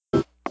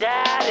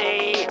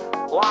Daddy,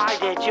 why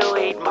did you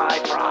eat my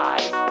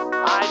fries?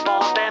 I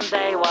bought them,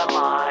 they were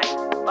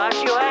mine. But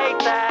you ate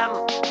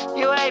them,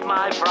 you ate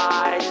my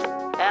fries.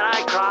 And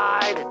I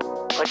cried,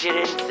 but you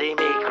didn't see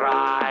me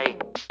cry.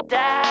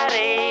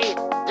 Daddy,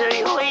 do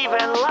you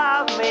even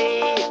love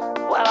me?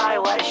 Well, I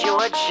wish you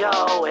would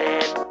show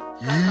it.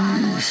 'Cause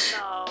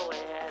I would know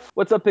it.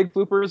 What's up, Pig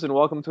Floopers, and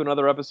welcome to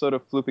another episode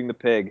of Flooping the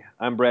Pig.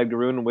 I'm Brad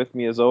Garoon, and with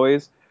me, as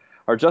always,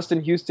 are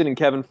Justin Houston and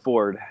Kevin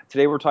Ford.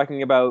 Today we're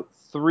talking about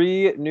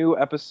 3 new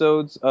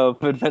episodes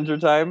of Adventure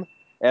Time,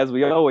 as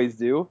we always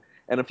do,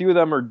 and a few of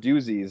them are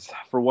doozies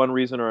for one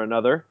reason or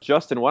another.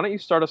 Justin, why don't you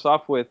start us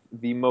off with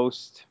the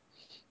most,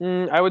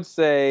 I would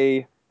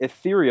say,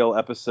 ethereal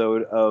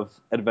episode of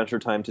Adventure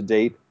Time to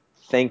date,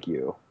 Thank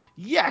You.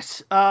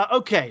 Yes.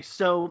 Okay.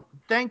 So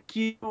thank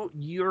you.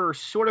 You're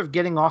sort of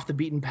getting off the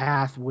beaten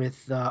path with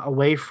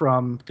away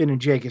from Finn and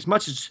Jake, as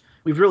much as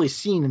we've really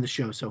seen in the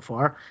show so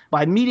far,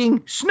 by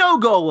meeting Snow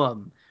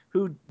Golem,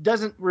 who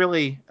doesn't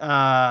really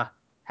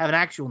have an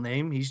actual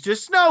name. He's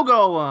just Snow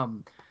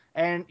Golem.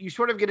 And you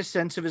sort of get a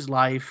sense of his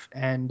life,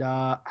 and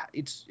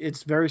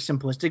it's very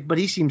simplistic, but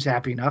he seems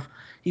happy enough.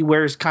 He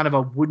wears kind of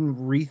a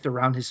wooden wreath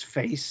around his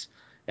face,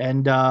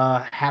 and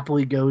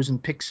happily goes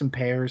and picks some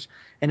pears,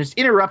 and is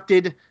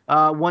interrupted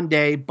one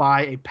day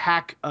by a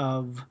pack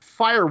of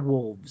fire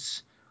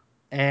wolves,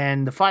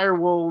 and the fire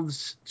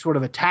wolves sort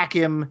of attack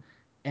him,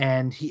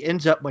 and he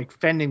ends up like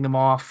fending them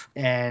off,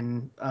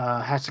 and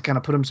has to kind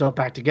of put himself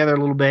back together a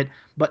little bit.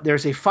 But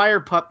there's a fire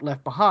pup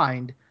left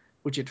behind,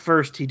 which at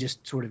first he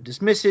just sort of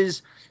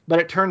dismisses, but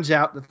it turns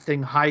out the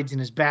thing hides in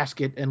his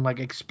basket and like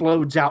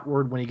explodes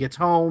outward when he gets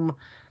home.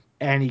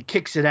 And he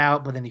kicks it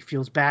out, but then he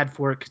feels bad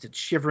for it because it's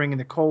shivering in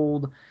the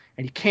cold,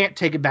 and he can't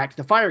take it back to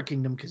the Fire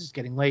Kingdom because it's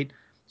getting late.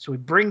 So he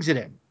brings it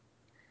in.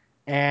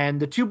 And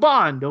the two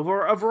bond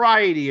over a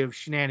variety of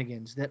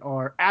shenanigans that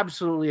are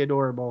absolutely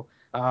adorable,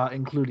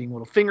 including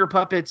little finger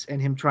puppets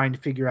and him trying to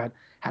figure out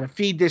how to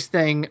feed this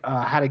thing,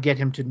 how to get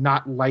him to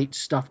not light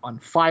stuff on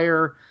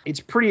fire. It's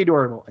pretty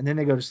adorable. And then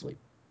they go to sleep.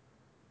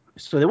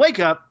 So they wake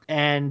up,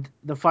 and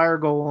the fire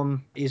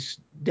golem is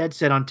dead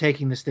set on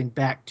taking this thing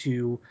back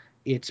to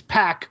its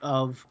pack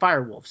of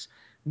firewolves.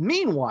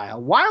 Meanwhile,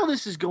 while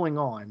this is going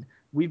on,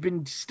 we've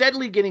been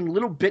steadily getting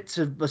little bits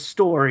of a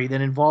story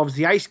that involves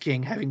the Ice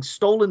King having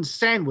stolen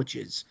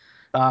sandwiches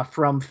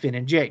from Finn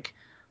and Jake.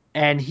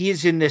 And he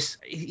is in this,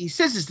 he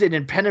says it's an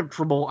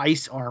impenetrable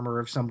ice armor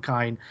of some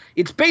kind.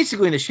 It's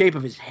basically in the shape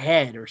of his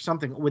head or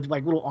something, with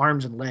like little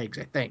arms and legs,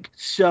 I think.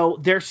 So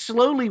they're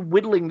slowly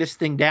whittling this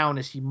thing down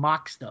as he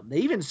mocks them. They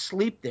even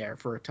sleep there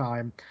for a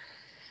time,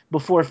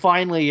 before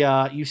finally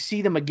you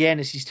see them again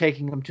as he's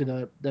taking them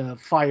to the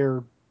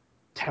fire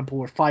temple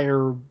or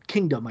fire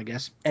kingdom, I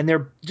guess. And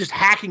they're just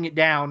hacking it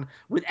down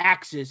with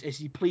axes as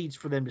he pleads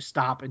for them to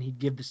stop, and he'd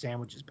give the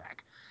sandwiches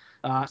back.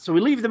 So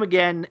we leave them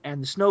again,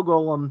 and the snow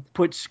golem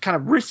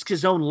risks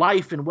his own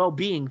life and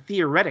well-being,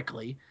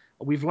 theoretically.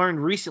 We've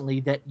learned recently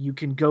that you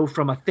can go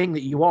from a thing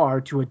that you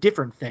are to a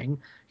different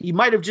thing. He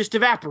might have just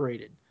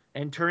evaporated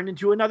and turned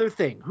into another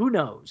thing. Who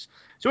knows?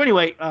 So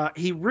anyway,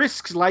 he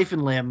risks life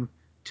and limb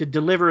to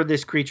deliver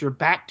this creature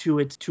back to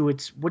its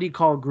what do you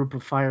call a group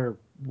of fire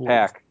wolves?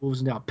 Pack.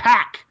 Wolves now.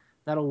 Pack.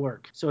 That'll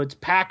work. So it's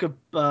pack of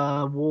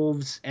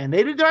wolves, and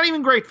they're not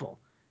even grateful.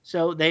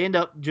 So they end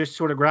up just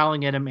sort of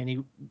growling at him, and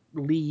he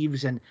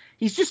leaves, and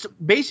he's just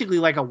basically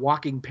like a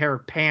walking pair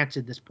of pants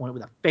at this point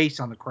with a face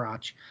on the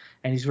crotch,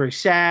 and he's very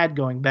sad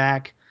going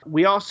back.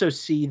 We also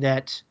see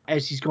that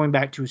as he's going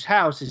back to his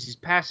house, as he's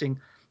passing,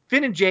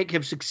 Finn and Jake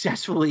have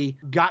successfully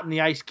gotten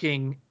the Ice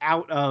King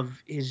out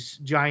of his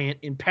giant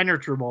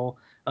impenetrable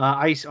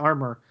ice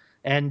armor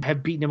and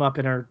have beaten him up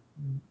and are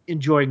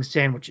enjoying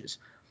sandwiches.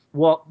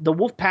 Well, the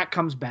wolf pack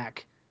comes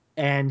back,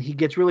 and he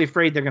gets really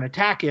afraid they're going to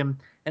attack him.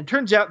 And it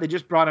turns out they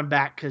just brought him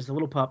back because the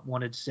little pup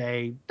wanted to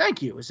say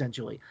thank you,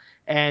 essentially,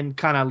 and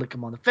kind of lick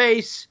him on the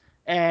face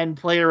and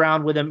play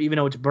around with him, even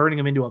though it's burning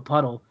him into a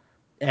puddle.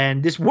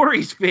 And this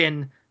worries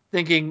Finn,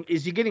 thinking,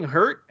 is he getting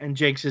hurt? And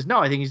Jake says, no,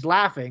 I think he's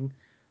laughing.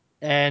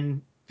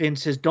 And Finn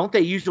says, don't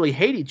they usually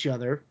hate each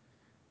other?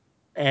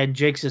 And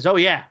Jake says, oh,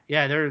 yeah,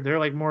 they're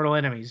like mortal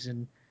enemies.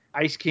 And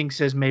Ice King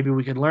says maybe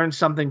we could learn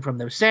something from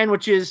those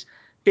sandwiches.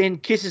 Finn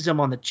kisses him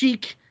on the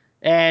cheek,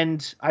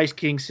 and Ice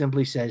King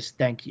simply says,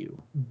 thank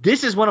you.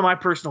 This is one of my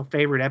personal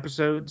favorite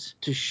episodes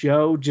to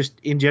show, just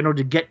in general,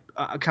 to get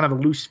kind of a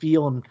loose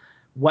feel on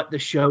what the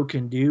show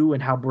can do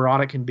and how broad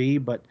it can be.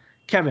 But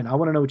Kevin, I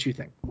want to know what you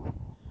think.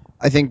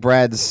 I think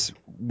Brad's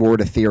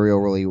word ethereal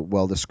really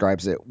well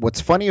describes it.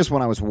 What's funny is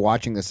when I was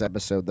watching this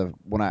episode,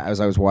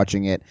 as I was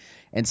watching it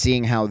and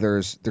seeing how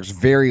there's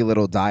very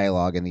little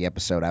dialogue in the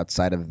episode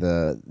outside of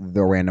the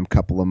random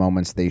couple of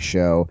moments they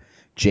show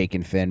Jake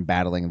and Finn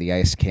battling the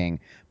Ice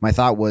King. My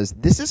thought was,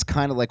 this is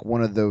kind of like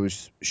one of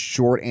those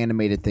short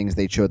animated things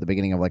they show at the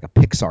beginning of like a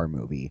Pixar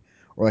movie,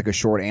 or like a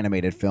short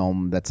animated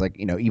film that's like,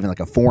 even like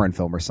a foreign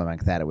film or something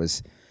like that. It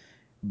was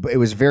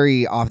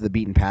very off the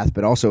beaten path,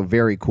 but also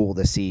very cool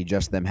to see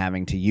just them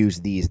having to use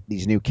these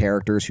new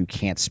characters who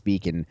can't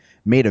speak, and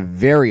made a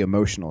very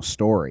emotional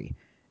story.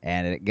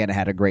 And it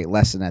had a great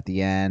lesson at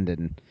the end,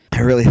 and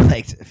I really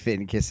liked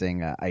Finn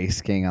kissing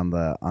Ice King on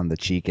the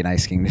cheek, and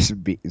Ice King just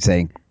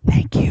saying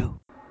thank you.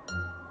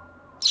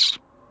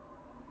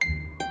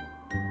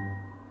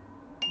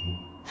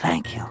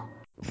 Thank you.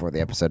 Before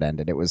the episode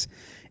ended, it was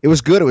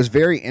good. It was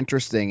very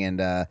interesting,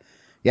 and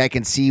I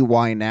can see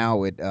why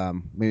now it.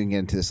 Maybe we can get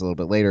into this a little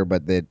bit later,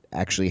 but that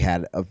actually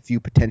had a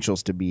few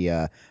potentials to be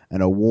an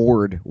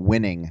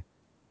award-winning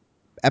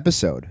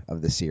episode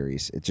of the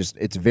series.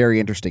 It's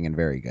very interesting and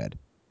very good.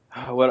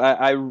 Well,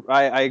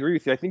 I agree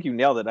with you. I think you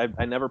nailed it.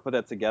 I never put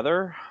that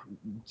together,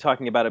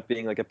 talking about it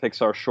being like a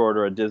Pixar short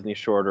or a Disney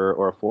short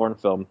or a foreign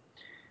film.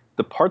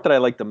 The part that I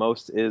like the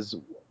most is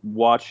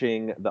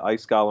watching the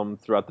Ice Golem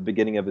throughout the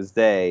beginning of his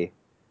day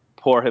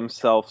pour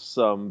himself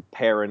some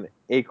pear and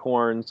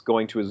acorns,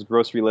 going to his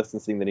grocery list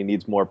and seeing that he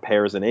needs more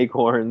pears and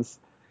acorns,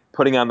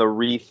 putting on the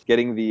wreath,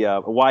 getting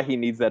the why he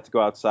needs that to go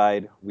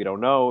outside, we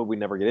don't know. We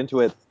never get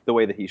into it. The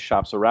way that he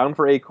shops around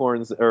for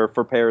acorns or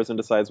for pears and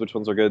decides which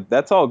ones are good.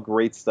 That's all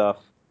great stuff.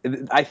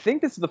 I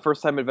think this is the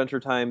first time Adventure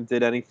Time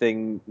did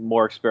anything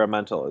more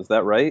experimental. Is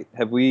that right?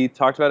 Have we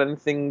talked about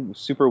anything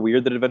super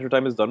weird that Adventure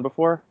Time has done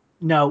before?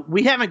 No,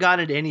 we haven't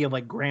gotten to any of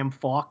like Graham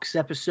Fawkes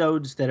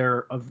episodes that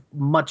are of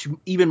much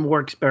even more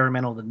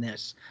experimental than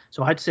this.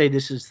 So I'd say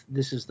this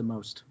is the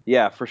most.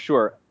 Yeah, for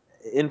sure.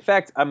 In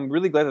fact, I'm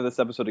really glad that this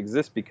episode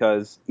exists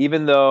because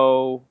even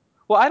though,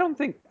 well, I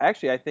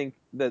think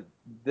that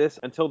this,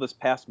 until this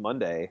past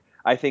Monday,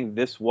 I think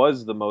this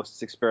was the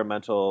most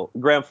experimental.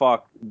 Graham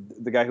Falk,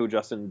 the guy who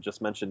Justin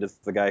just mentioned, is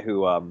the guy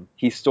who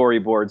he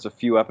storyboards a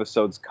few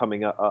episodes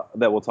coming up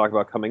that we'll talk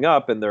about coming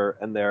up, and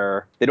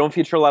they don't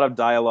feature a lot of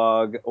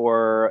dialogue,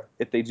 or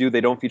if they do,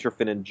 they don't feature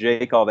Finn and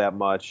Jake all that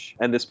much.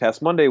 And this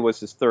past Monday was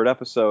his third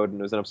episode,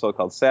 and it was an episode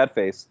called Sad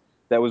Face.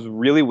 That was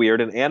really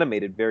weird and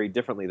animated very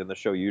differently than the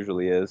show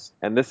usually is.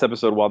 And this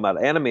episode, while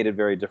not animated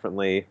very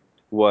differently,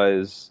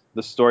 the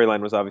storyline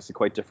was obviously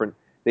quite different.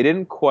 They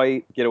didn't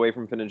quite get away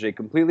from Finn and Jake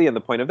completely, and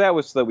the point of that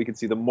was so that we could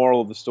see the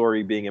moral of the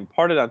story being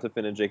imparted onto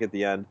Finn and Jake at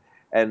the end.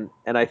 And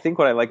I think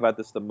what I like about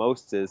this the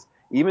most is,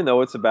 even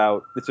though it's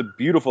a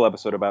beautiful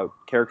episode about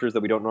characters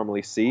that we don't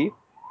normally see,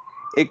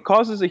 it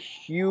causes a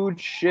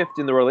huge shift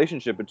in the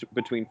relationship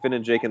between Finn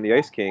and Jake and the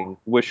Ice King,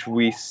 which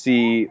we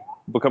see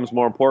becomes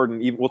more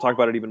important. We'll talk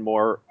about it even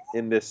more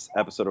in this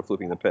episode of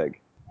Flooping the Pig.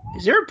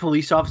 Is there a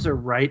police officer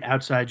right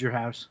outside your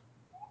house?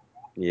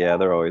 Yeah,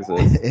 there always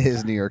is. It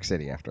is New York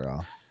City, after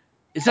all.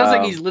 It sounds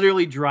like he's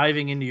literally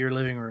driving into your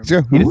living room.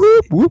 So,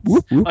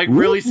 Like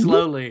really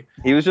slowly.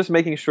 He was just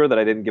making sure that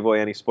I didn't give away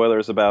any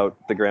spoilers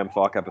about the Graham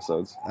Falk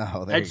episodes.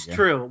 Oh, That's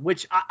true,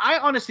 which I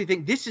honestly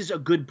think this is a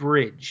good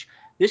bridge.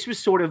 This was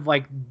sort of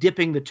like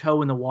dipping the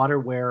toe in the water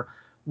where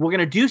we're going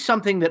to do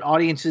something that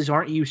audiences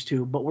aren't used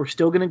to, but we're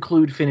still going to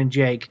include Finn and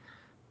Jake,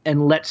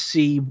 and let's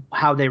see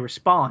how they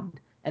respond.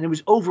 And it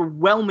was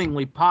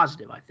overwhelmingly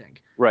positive, I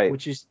think. Right.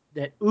 Which is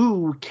that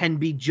Ooh can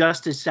be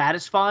just as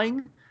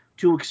satisfying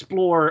to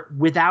explore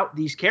without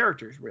these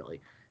characters,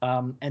 really.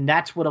 And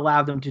that's what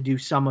allowed them to do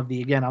some of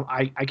the, again,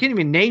 I can't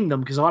even name them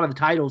because a lot of the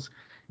titles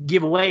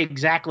give away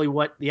exactly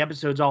what the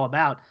episode's all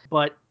about.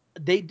 But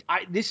there's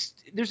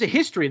a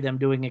history of them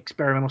doing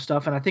experimental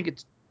stuff, and I think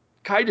it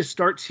kind of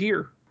starts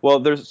here.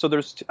 Well,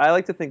 I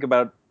like to think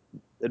about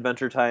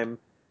Adventure Time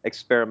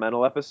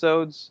experimental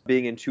episodes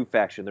being in two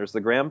factions. There's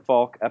the Graham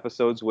Falk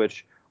episodes,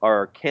 which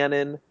are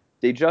canon.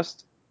 They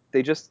just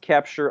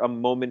capture a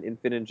moment in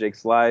Finn and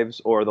Jake's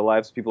lives or the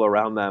lives of people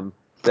around them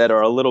that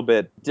are a little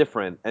bit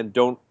different and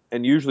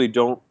usually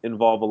don't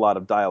involve a lot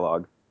of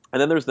dialogue.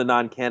 And then there's the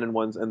non-canon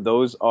ones, and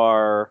those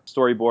are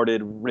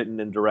storyboarded,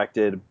 written, and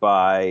directed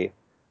by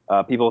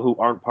people who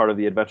aren't part of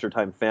the Adventure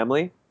Time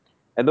family.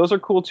 And those are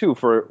cool too,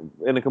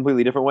 in a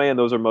completely different way, and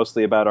those are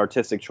mostly about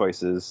artistic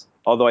choices.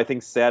 Although I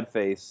think Sad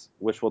Face,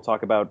 which we'll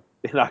talk about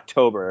in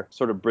October,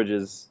 sort of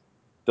bridges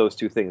those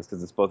two things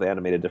because it's both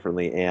animated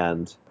differently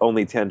and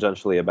only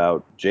tangentially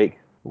about Jake.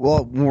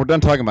 Well, when we're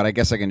done talking about it, I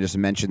guess I can just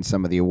mention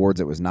some of the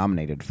awards it was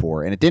nominated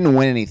for. And it didn't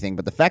win anything,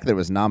 but the fact that it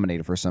was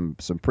nominated for some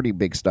pretty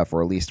big stuff,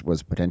 or at least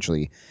is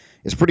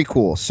pretty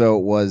cool. So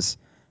it was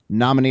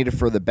nominated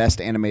for the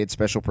Best Animated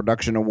Special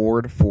Production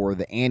Award for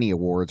the Annie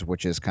Awards,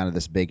 which is kind of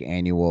this big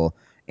annual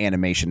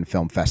animation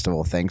film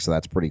festival thing, so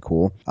that's pretty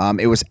cool.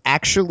 It was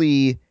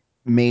actually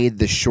made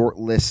the short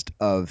list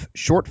of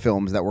short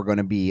films that were going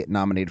to be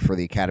nominated for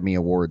the Academy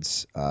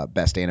Awards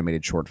Best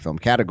Animated Short Film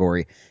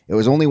category. It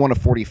was only 1 of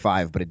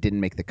 45, but it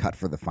didn't make the cut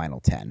for the final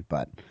 10.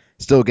 But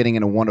still getting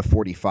in a 1 of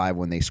 45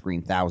 when they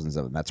screened thousands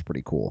of them, that's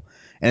pretty cool.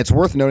 And it's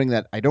worth noting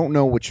that I don't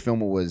know which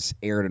film it was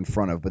aired in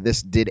front of, but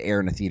this did air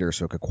in a theater,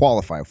 so it could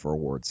qualify for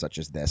awards such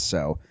as this.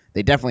 So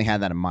they definitely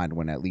had that in mind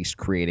when at least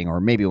creating, or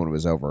maybe when it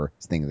was over,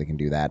 thinking they can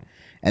do that.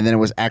 And then it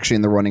was actually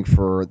in the running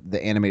for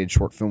the Animated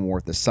Short Film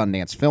Award at the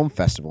Sundance Film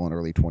Festival in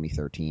early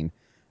 2013.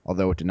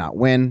 Although it did not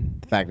win,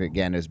 the fact that,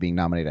 again, it was being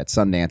nominated at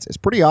Sundance is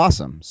pretty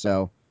awesome.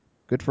 So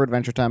good for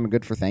Adventure Time and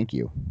good for Thank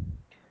You.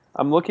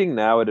 I'm looking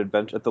now at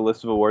the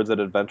list of awards that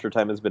Adventure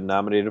Time has been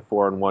nominated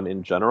for and won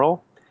in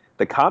general.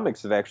 The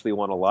comics have actually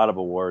won a lot of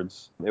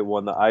awards. It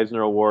won the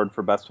Eisner Award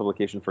for Best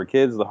Publication for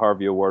Kids, the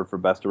Harvey Award for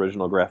Best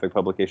Original Graphic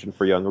Publication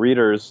for Young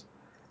Readers,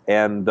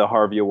 and the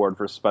Harvey Award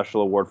for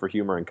Special Award for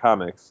Humor in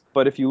Comics.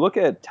 But if you look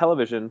at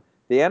television,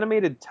 the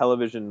animated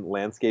television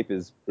landscape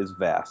is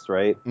vast,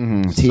 right?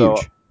 It's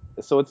huge.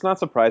 So it's not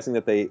surprising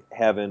that they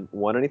haven't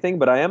won anything,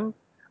 but I am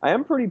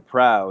pretty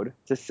proud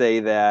to say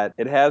that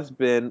it has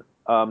been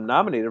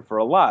nominated for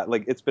a lot.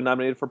 Like, it's been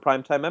nominated for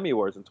Primetime Emmy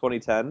Awards in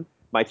 2010.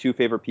 My Two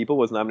Favorite People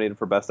was nominated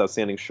for Best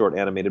Outstanding Short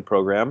Animated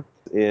Program.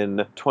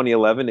 In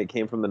 2011, it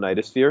came from the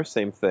Nightosphere,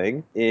 same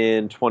thing.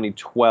 In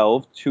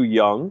 2012, Too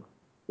Young,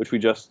 which we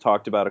just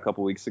talked about a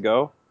couple weeks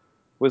ago,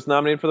 was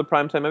nominated for the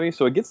Primetime Emmy.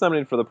 So it gets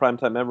nominated for the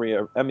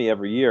Primetime Emmy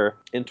every year.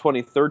 In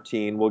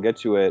 2013, we'll get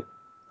to it,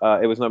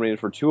 it was nominated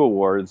for 2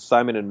 awards.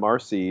 Simon and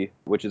Marcy,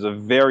 which is a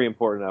very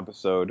important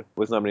episode,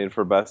 was nominated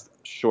for Best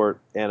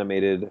Short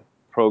Animated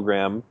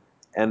Program.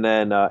 And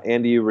then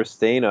Andy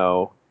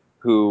Ristaino,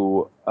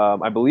 who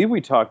I believe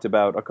we talked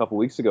about a couple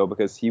weeks ago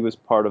because he was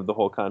part of the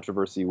whole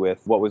controversy with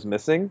What Was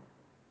Missing.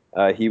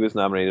 He was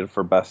nominated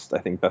for Best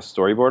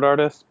Storyboard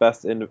Artist,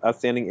 Best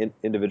Outstanding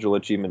Individual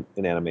Achievement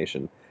in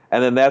Animation.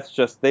 And then that's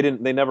just, they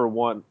never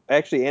won.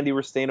 Actually, Andy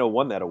Ristaino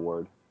won that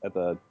award at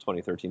the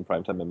 2013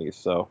 Primetime Emmys,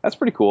 so that's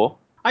pretty cool.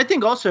 I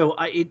think also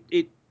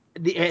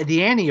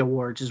the Annie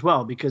Awards as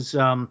well, because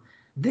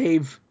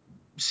they've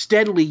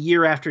steadily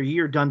year after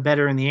year done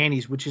better in the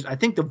Annies, which is, I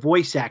think, the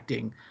voice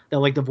acting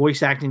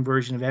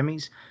version of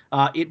Emmys.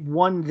 It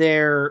won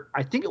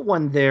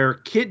their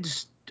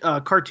kids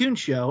cartoon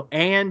show,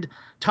 and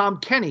Tom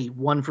Kenny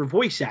won for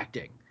voice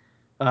acting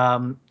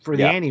for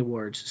the Annie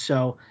Awards.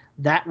 So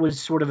that was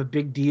sort of a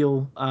big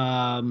deal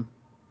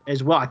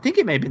as well. I think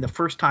it may have been the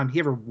first time he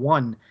ever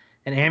won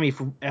an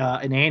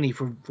Annie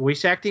for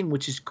voice acting,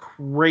 which is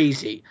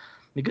crazy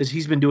because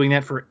he's been doing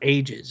that for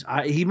ages.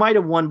 He might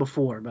have won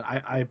before, but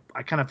I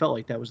kind of felt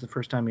like that was the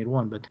first time he'd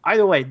won. But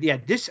either way, yeah,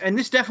 this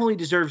definitely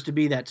deserves to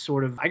be that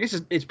sort of, I guess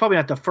it's probably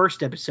not the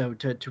first episode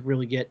to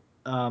really get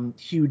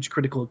huge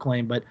critical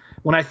acclaim. But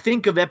when I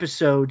think of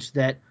episodes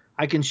that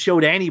I can show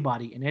to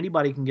anybody and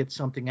anybody can get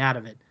something out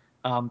of it,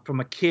 from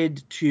a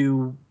kid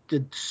to the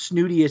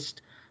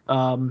snootiest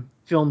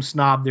film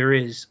snob there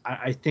is,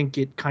 I think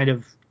it kind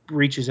of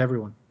reaches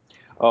everyone.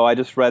 Oh, I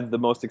just read the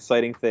most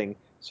exciting thing.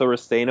 So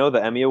Ristaino,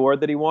 the Emmy Award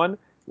that he won,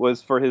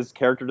 was for his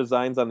character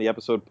designs on the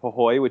episode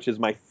Pahoy, which is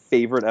my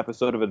favorite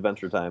episode of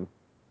Adventure Time.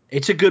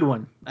 It's a good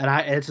one,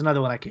 and it's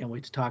another one I can't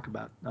wait to talk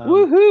about.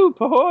 Woohoo,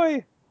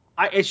 Pahoy!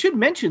 I should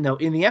mention, though,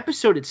 in the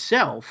episode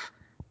itself,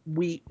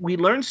 we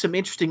learned some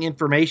interesting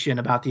information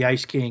about the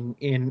Ice King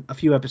in a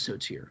few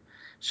episodes here.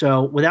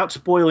 So without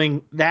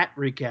spoiling that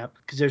recap,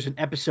 because there's an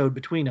episode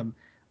between them,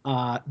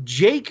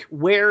 Jake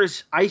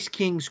wears Ice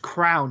King's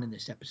crown in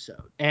this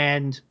episode.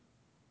 And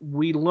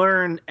we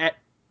learn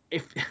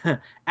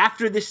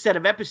after this set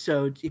of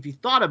episodes, if you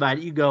thought about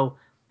it, you go,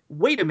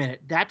 wait a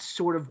minute, that's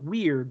sort of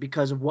weird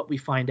because of what we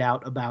find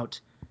out about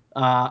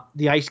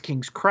the Ice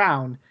King's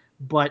crown.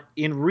 But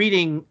in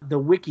reading the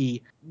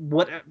wiki,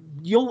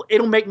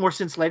 it'll make more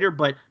sense later.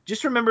 But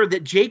just remember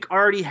that Jake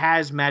already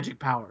has magic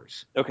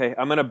powers. Okay,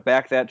 I'm gonna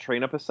back that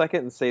train up a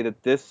second and say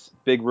that this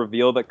big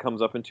reveal that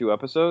comes up in 2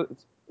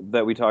 episodes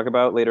that we talk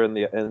about later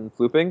in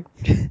Flooping.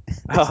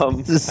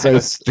 This is so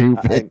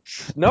stupid.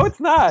 No, it's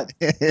not.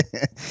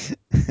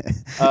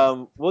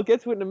 We'll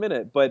get to it in a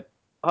minute. But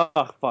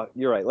fuck,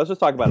 you're right. Let's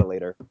just talk about it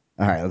later.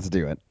 All right, let's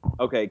do it.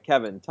 Okay,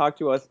 Kevin, talk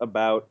to us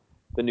about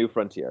The New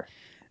Frontier.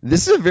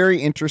 This is a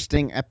very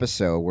interesting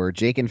episode where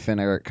Jake and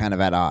Finn are kind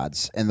of at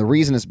odds. And the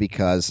reason is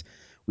because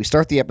we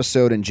start the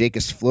episode and Jake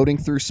is floating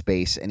through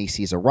space and he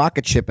sees a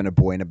rocket ship and a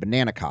boy in a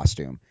banana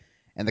costume.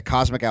 And the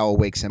cosmic owl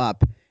wakes him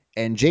up.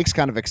 And Jake's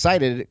kind of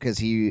excited because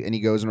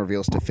he goes and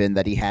reveals to Finn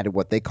that he had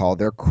what they call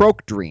their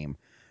croak dream,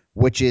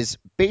 which is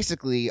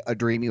basically a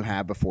dream you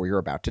have before you're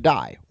about to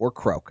die, or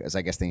croak, as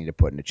I guess they need to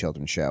put in a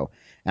children's show.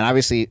 And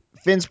obviously,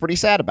 Finn's pretty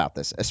sad about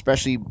this,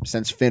 especially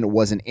since Finn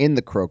wasn't in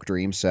the croak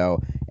dream,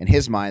 so in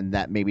his mind,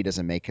 that maybe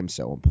doesn't make him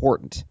so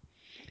important.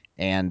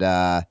 And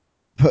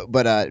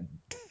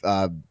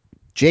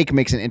Jake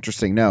makes an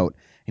interesting note,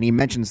 and he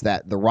mentions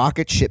that the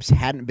rocket ships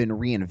hadn't been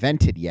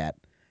reinvented yet,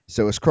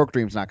 so his croak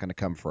dream's not going to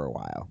come for a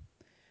while.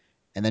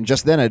 And then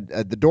just then,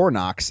 the door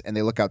knocks, and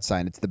they look outside,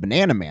 and it's the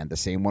Banana Man, the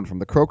same one from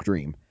the croak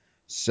dream.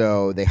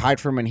 So they hide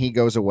from him, and he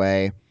goes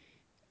away.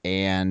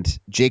 And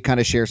Jake kind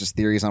of shares his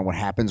theories on what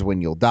happens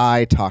when you'll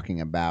die,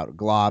 talking about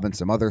Glob and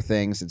some other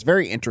things. It's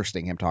very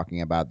interesting, him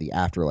talking about the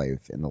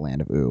afterlife in the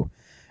land of Ooh.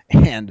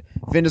 And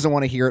Finn doesn't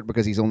want to hear it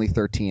because he's only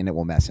 13, and it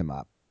will mess him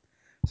up.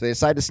 So they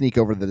decide to sneak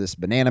over to this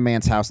Banana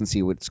Man's house and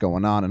see what's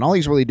going on. And all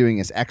he's really doing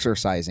is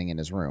exercising in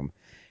his room.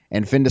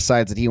 And Finn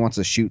decides that he wants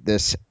to shoot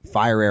this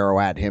fire arrow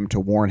at him to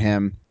warn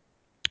him.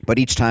 But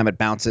each time it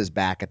bounces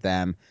back at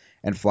them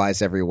and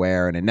flies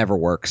everywhere, and it never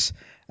works.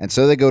 And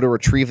so they go to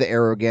retrieve the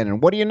arrow again,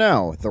 and what do you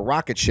know? The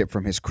rocket ship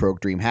from his croak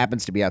dream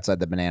happens to be outside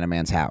the Banana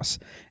Man's house.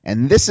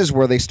 And this is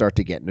where they start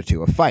to get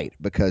into a fight,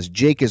 because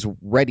Jake is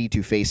ready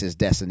to face his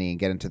destiny and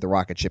get into the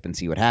rocket ship and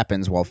see what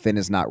happens, while Finn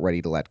is not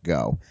ready to let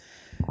go.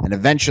 And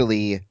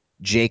eventually,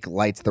 Jake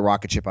lights the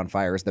rocket ship on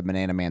fire as the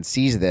Banana Man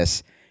sees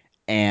this,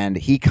 and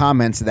he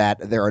comments that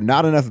there are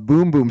not enough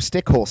boom boom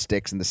stick hole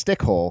sticks in the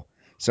stick hole.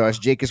 So as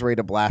Jake is ready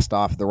to blast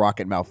off, the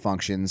rocket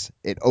malfunctions.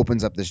 It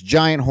opens up this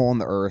giant hole in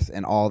the earth,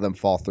 and all of them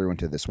fall through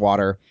into this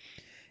water.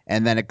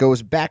 And then it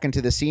goes back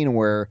into the scene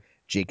where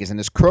Jake is in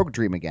his croak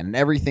dream again, and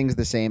everything's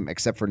the same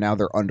except for now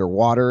they're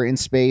underwater in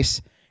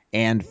space,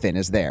 and Finn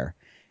is there.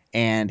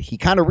 And he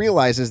kind of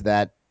realizes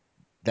that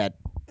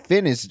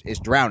Finn is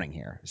drowning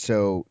here.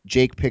 So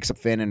Jake picks up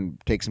Finn and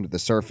takes him to the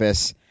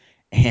surface,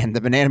 and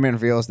the Banana Man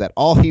reveals that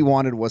all he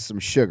wanted was some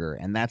sugar,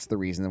 and that's the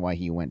reason why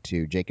he went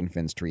to Jake and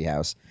Finn's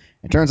treehouse.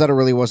 It turns out it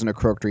really wasn't a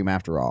croak dream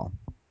after all.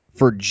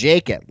 For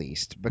Jake, at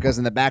least, because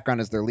in the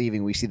background as they're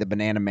leaving, we see the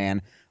Banana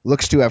Man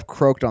looks to have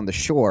croaked on the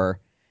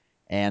shore,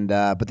 and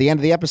but the end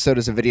of the episode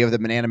is a video of the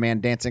Banana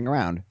Man dancing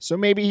around. So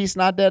maybe he's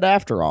not dead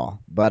after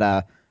all. But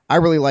I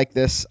really like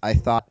this. I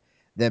thought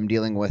them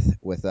dealing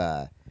with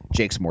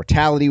Jake's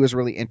mortality was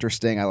really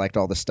interesting. I liked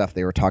all the stuff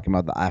they were talking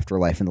about, the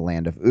afterlife in the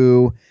land of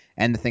Ooh,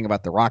 and the thing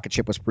about the rocket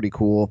ship was pretty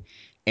cool.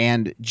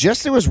 And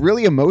just it was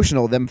really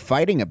emotional, them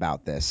fighting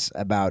about this,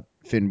 about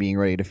Finn being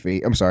ready to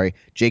face. I'm sorry,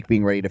 Jake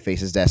being ready to face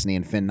his destiny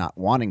and Finn not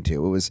wanting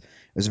to. It was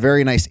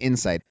very nice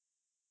insight.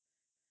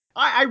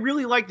 I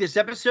really like this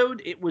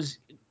episode. It was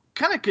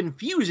kind of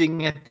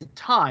confusing at the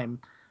time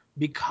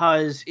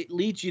because it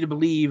leads you to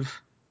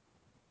believe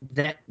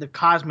that the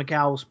Cosmic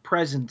Owl's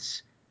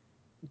presence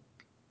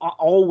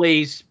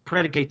always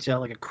predicates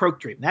like a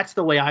croak dream. That's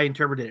the way I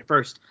interpreted it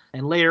first.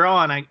 And later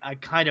on, I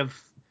kind of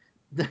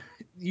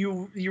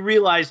you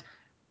realize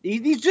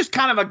he's just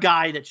kind of a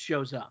guy that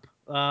shows up.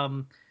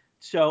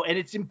 So and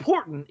it's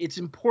important. It's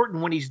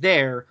important when he's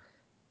there,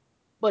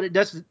 but it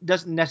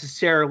doesn't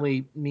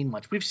necessarily mean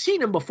much. We've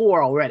seen him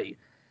before already,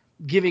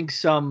 giving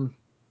some,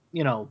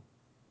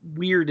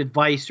 weird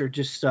advice or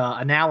just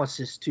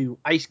analysis to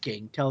Ice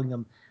King, telling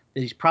them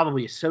that he's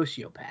probably a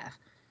sociopath.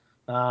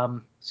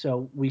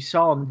 So we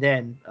saw him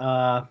then.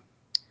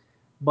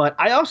 But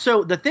I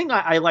also, the thing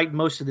I like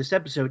most of this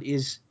episode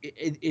is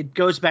it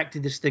goes back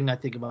to this thing I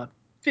think about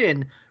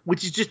Finn,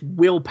 which is just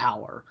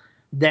willpower.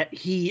 That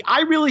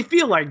I really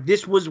feel like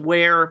this was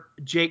where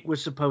Jake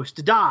was supposed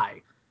to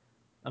die.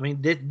 I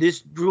mean,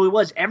 this really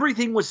was.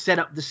 Everything was set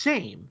up the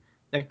same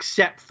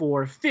except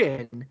for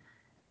Finn.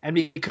 And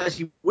because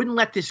he wouldn't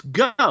let this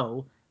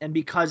go, and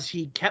because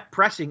he kept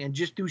pressing and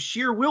just through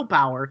sheer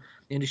willpower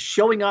and just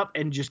showing up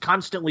and just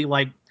constantly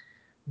like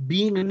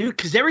being a new,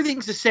 because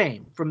everything's the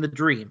same from the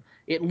dream.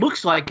 It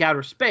looks like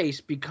outer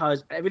space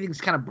because everything's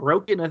kind of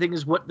broken, I think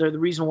is what the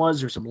reason was.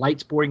 There's some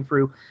lights pouring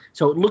through.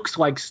 So it looks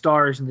like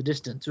stars in the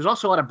distance. There's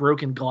also a lot of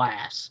broken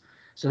glass.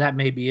 So that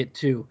may be it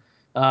too.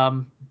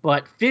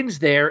 But Finn's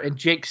there, and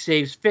Jake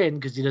saves Finn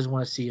because he doesn't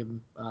want to see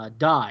him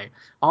die.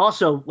 I'll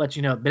also let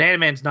you know, Banana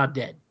Man's not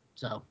dead.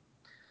 So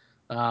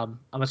I'm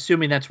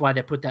assuming that's why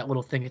they put that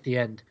little thing at the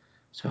end.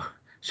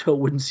 So it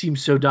wouldn't seem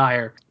so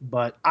dire.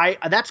 But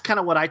that's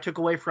kind of what I took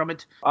away from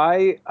it.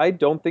 I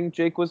don't think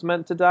Jake was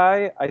meant to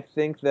die. I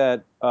think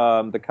that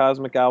the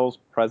Cosmic Owl's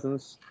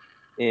presence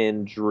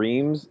in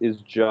dreams is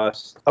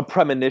just a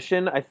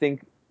premonition. I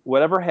think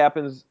whatever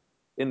happens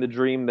in the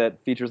dream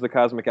that features the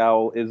Cosmic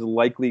Owl is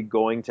likely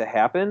going to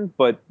happen.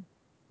 But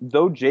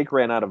though Jake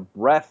ran out of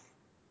breath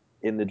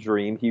in the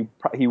dream,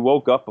 he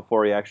woke up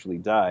before he actually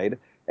died.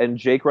 And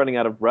Jake running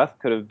out of breath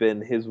could have been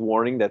his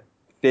warning that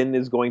Finn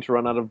is going to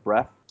run out of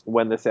breath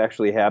when this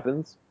actually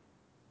happens.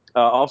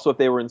 Also, if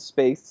they were in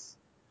space,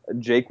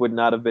 Jake would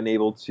not have been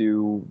able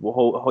to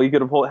he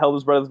could have held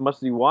his breath as much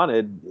as he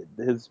wanted.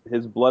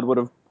 His blood would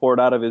have poured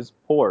out of his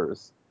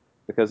pores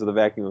because of the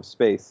vacuum of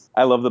space.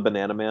 I love the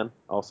Banana Man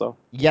also.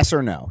 Yes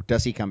or no?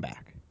 Does he come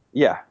back?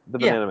 Yeah, the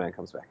Banana Man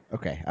comes back.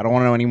 Okay, I don't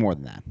want to know any more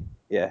than that.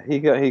 Yeah,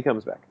 he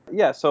comes back.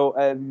 Yeah, so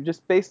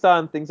just based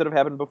on things that have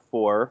happened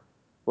before,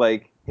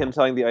 like him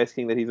telling the Ice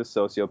King that he's a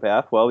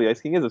sociopath. Well, the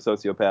Ice King is a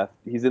sociopath.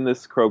 He's in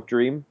this croak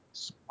dream,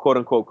 quote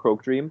unquote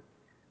croak dream.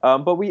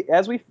 But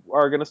as we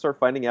are going to start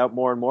finding out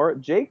more and more,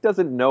 Jake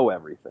doesn't know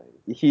everything.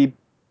 He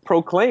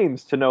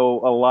proclaims to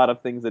know a lot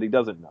of things that he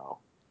doesn't know.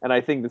 And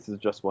I think this is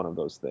just one of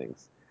those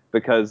things.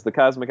 Because the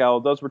Cosmic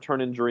Owl does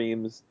return in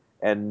dreams,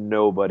 and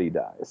nobody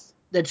dies.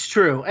 That's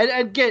true. And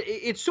again,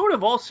 it's sort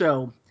of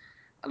also,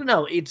 I don't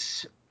know,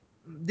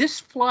 this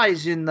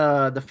flies in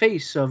the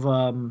face of,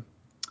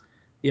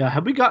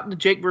 have we gotten to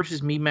Jake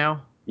versus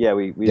Meow? Yeah,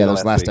 we that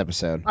was last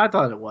episode. I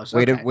thought it was.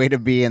 Way to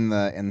be in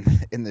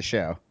the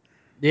show.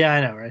 Yeah,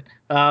 I know,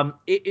 right?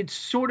 It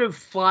sort of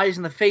flies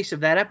in the face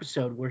of that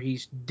episode where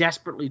he's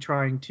desperately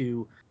trying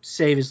to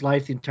save his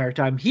life the entire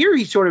time. Here,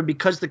 he's sort of,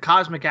 because the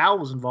Cosmic Owl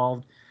was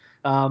involved,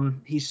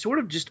 he's sort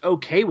of just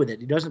okay with it.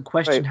 He doesn't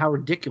question how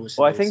ridiculous it is.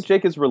 Well, I think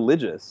Jake is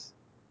religious.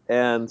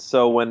 And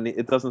so when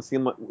it doesn't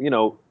seem like,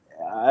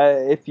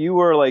 if you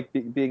were like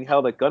being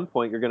held at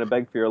gunpoint, you're going to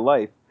beg for your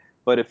life.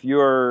 But if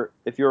you're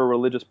a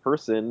religious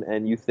person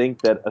and you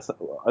think that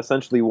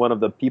essentially one of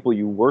the people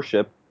you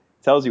worship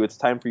tells you it's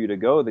time for you to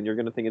go, then you're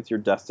going to think it's your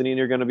destiny and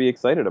you're going to be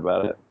excited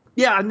about it.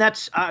 Yeah, and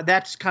that's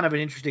kind of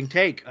an interesting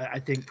take, I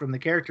think, from the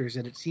characters,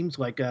 and it seems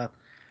like kind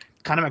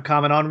of a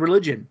comment on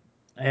religion.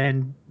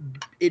 And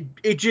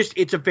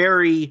it's a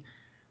very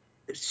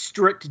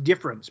strict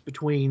difference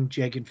between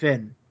Jake and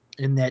Finn,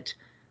 in that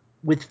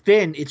with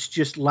Finn, it's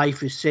just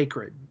life is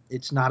sacred.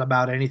 It's not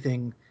about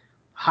anything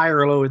higher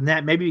or lower than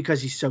that. Maybe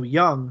because he's so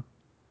young,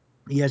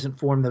 he hasn't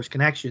formed those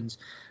connections,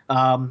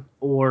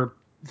 or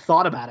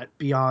thought about it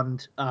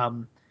beyond,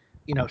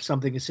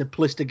 something as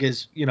simplistic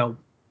as,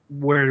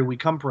 where do we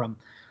come from?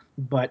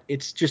 But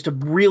it's just a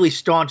really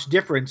staunch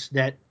difference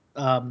that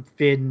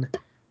Finn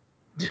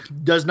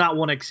does not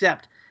want to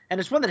accept. And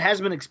it's one that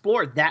hasn't been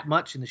explored that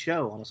much in the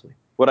show, honestly.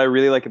 What I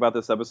really like about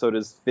this episode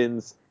is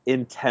Finn's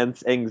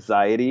intense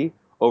anxiety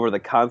over the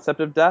concept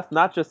of death,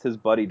 not just his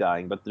buddy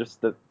dying, but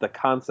just the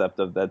concept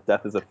of that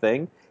death is a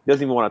thing. He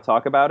doesn't even want to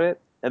talk about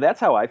it. And that's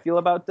how I feel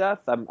about death.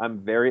 I'm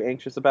very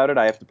anxious about it.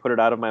 I have to put it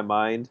out of my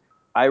mind.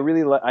 I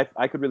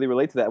could really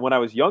relate to that. And when I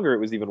was younger, it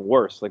was even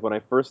worse. Like when I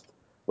first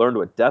learned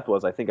what death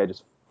was, I think I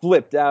just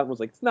flipped out and was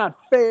like, it's not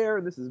fair,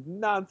 and this is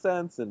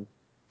nonsense. And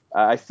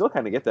I still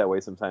kind of get that way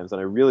sometimes, and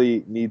I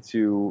really need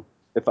to,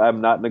 if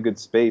I'm not in a good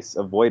space,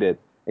 avoid it.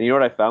 And you know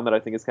what I found that I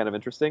think is kind of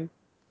interesting?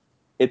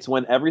 It's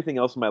when everything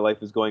else in my life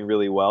is going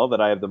really well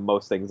that I have the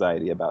most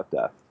anxiety about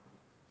death.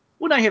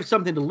 When I have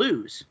something to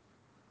lose.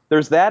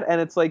 There's that, and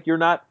it's like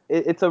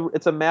it's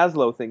a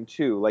Maslow thing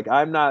too. Like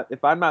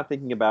if I'm not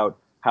thinking about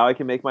how I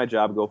can make my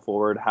job go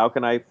forward, how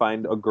can I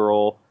find a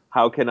girl,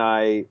 how can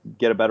I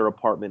get a better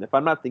apartment, if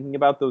I'm not thinking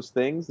about those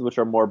things, which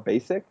are more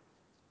basic,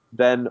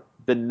 then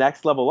the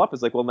next level up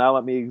is like, well, now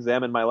let me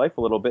examine my life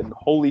a little bit, and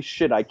holy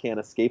shit, I can't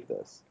escape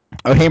this.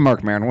 Oh, hey,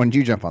 Mark Maron, when did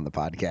you jump on the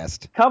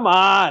podcast? Come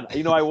on.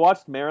 I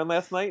watched Maron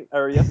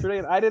yesterday,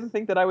 and I didn't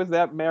think that I was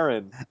that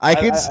Maron.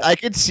 I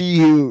could see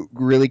you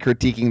really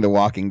critiquing The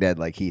Walking Dead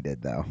like he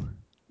did, though.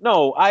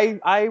 No, I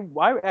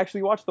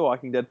actually watched The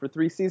Walking Dead for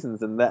 3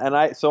 seasons,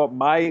 so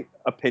my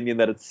opinion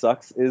that it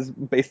sucks is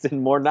based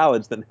in more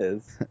knowledge than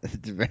his.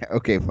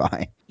 Okay,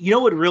 fine. You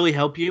know what would really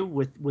help you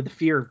with the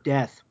fear of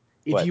death?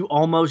 If What? you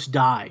almost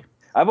die.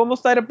 I've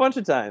almost died a bunch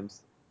of times.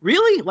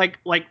 Really? Like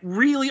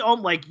really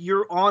like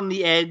you're on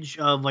the edge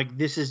of like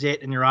this is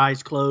it, and your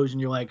eyes close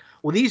and you're like,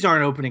 well, these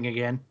aren't opening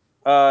again.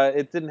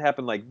 It didn't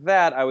happen like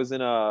that. I was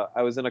in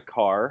a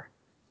car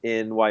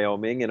in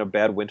Wyoming in a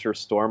bad winter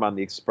storm on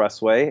the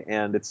expressway,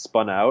 and it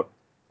spun out,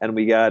 and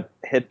we got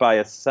hit by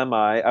a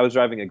semi. I was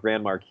driving a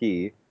Grand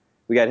Marquis.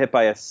 We got hit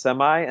by a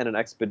semi and an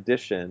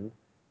Expedition,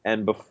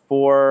 and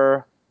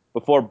before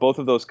both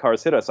of those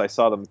cars hit us, I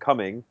saw them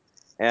coming,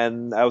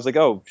 and I was like,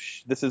 oh,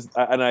 this is.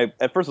 And I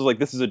at first was like,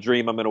 this is a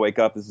dream. I'm gonna wake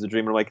up. This is a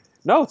dream. And I'm like,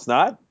 no, it's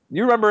not.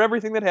 You remember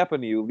everything that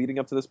happened to you leading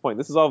up to this point.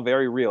 This is all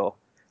very real,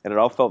 and it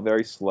all felt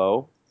very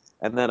slow.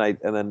 And then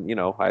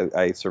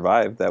I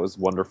survived. That was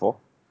wonderful.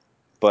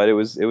 But it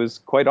was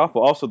quite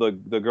awful. Also,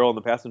 the girl in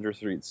the passenger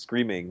seat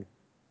screaming,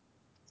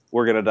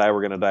 "We're gonna die!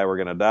 We're gonna die! We're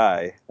gonna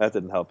die!" That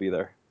didn't help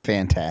either.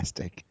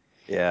 Fantastic.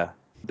 Yeah,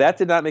 that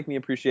did not make me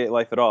appreciate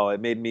life at all. It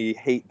made me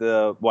hate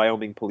the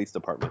Wyoming Police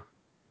Department.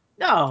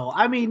 No,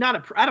 I mean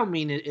I don't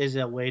mean it as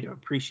a way to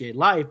appreciate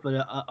life,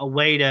 but a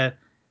way to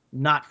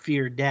not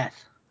fear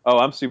death. Oh,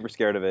 I'm super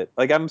scared of it.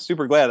 Like I'm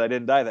super glad I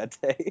didn't die that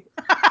day.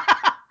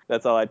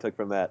 That's all I took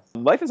from that.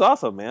 Life is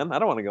awesome, man. I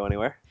don't want to go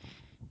anywhere.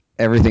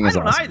 Everything is I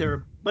don't awesome.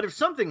 either. But if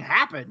something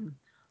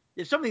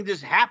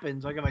just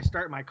happens, like if I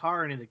start my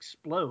car and it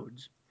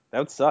explodes, That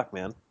would suck,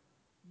 man.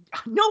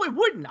 no, it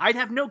wouldn't. I'd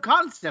have no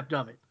concept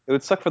of it. It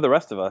would suck for the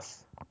rest of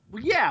us.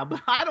 Well, yeah, but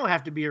I don't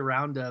have to be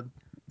around to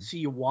see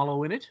you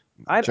wallow in it.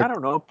 I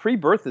don't know.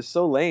 Pre-birth is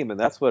so lame, and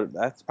that's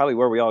probably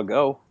where we all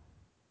go.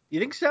 You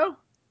think so?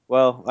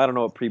 Well, I don't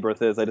know what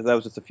pre-birth is. That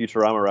was just a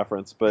Futurama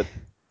reference, but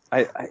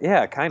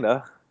yeah,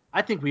 kinda.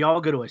 I think we all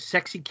go to a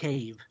sexy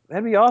cave.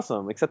 That'd be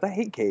awesome. Except I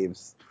hate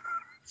caves.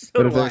 So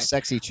But if do I. they're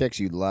sexy chicks,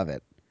 you'd love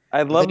it.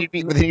 I'd But love.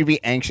 then you'd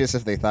be anxious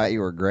if they thought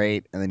you were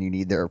great, and then you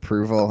need their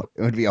approval.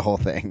 It would be a whole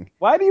thing.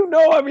 Why do you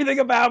know everything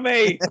about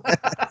me?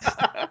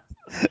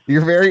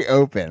 You're very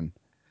open.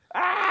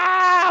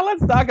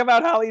 Let's talk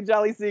about Holly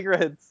Jolly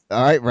Secrets.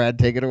 All right, Brad,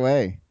 take it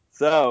away.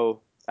 So,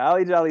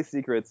 Holly Jolly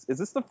Secrets. Is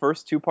this the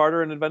first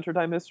two-parter in Adventure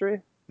Time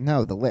history?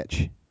 No, the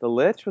Lich The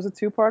Lich was a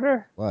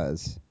two-parter?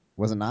 was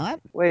it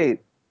not? Wait,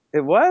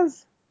 it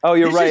was? Oh,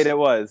 you're This right. is- It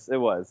was. It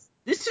was.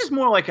 This is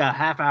more like a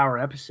half-hour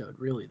episode,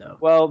 really, though.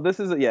 Well,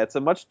 it's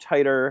a much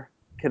tighter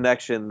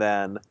connection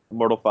than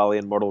Mortal Folly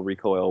and Mortal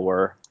Recoil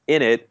were.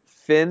 In it,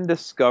 Jake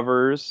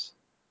discovers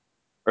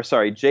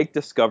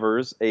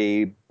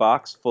a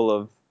box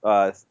full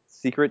of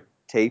secret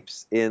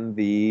tapes in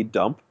the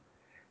dump,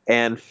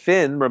 and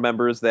Finn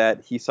remembers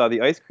that he saw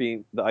the Ice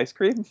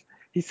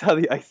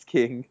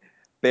King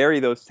bury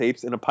those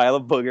tapes in a pile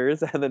of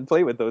boogers and then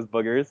play with those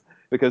boogers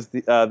because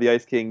the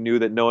Ice King knew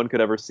that no one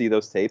could ever see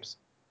those tapes.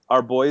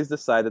 Our boys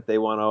decide that they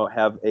want to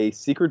have a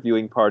secret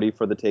viewing party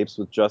for the tapes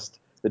with just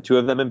the two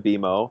of them and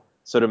BMO.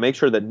 So to make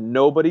sure that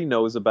nobody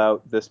knows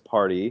about this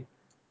party,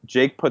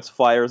 Jake puts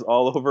flyers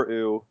all over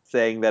OO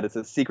saying that it's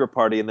a secret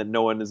party and that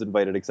no one is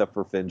invited except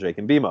for Finn, Jake,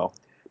 and BMO.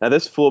 Now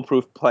this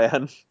foolproof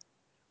plan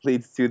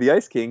leads to the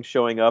Ice King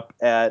showing up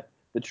at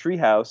the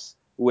treehouse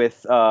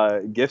with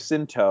gifts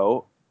in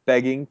tow,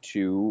 begging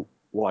to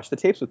watch the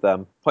tapes with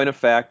them. Point of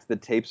fact, the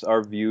tapes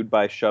are viewed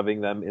by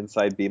shoving them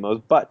inside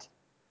BMO's butt.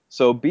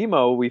 So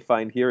BMO, we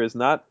find here, is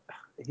not...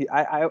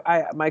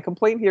 my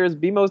complaint here is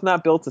BMO's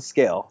not built to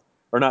scale,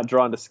 or not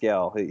drawn to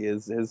scale.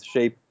 His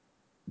shape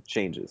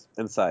changes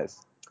in size.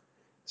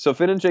 So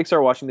Finn and Jake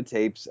start watching the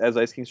tapes as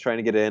Ice King's trying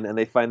to get in, and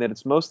they find that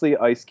it's mostly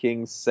Ice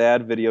King's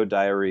sad video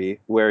diary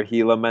where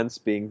he laments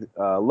being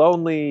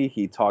lonely.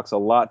 He talks a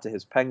lot to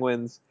his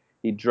penguins.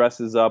 He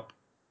dresses up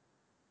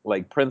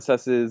like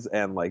princesses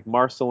and like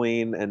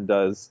Marceline and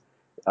does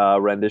a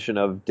rendition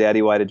of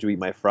Daddy, Why Did You Eat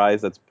My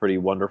Fries? That's pretty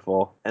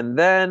wonderful. And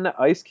then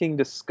Ice King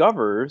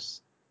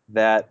discovers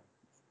that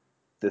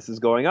this is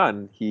going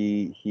on.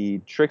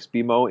 He tricks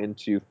BMO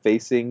into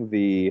facing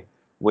the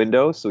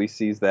window, so he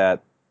sees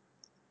that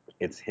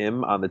it's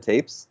him on the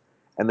tapes,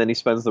 and then he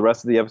spends the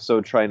rest of the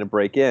episode trying to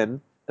break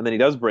in, and then he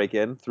does break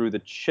in through the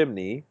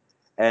chimney,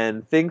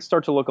 and things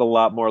start to look a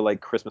lot more like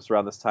Christmas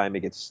around this time.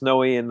 It gets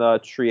snowy in the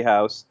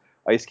treehouse.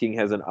 Ice King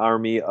has an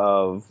army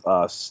of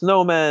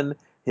snowmen.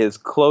 His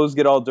clothes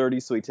get all dirty,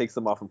 so he takes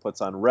them off and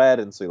puts on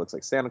red, and so he looks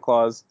like Santa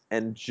Claus.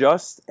 And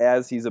just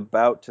as he's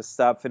about to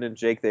stop Finn and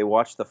Jake, they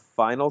watch the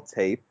final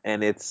tape,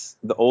 and it's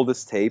the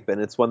oldest tape, and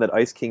it's one that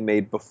Ice King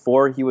made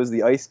before he was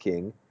the Ice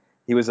King.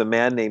 He was a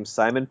man named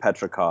Simon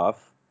Petrikov,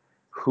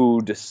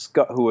 who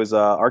was an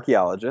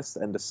archaeologist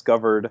and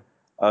discovered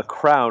a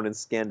crown in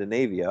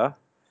Scandinavia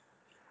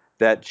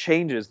that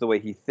changes the way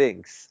he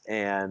thinks.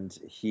 And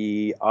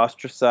he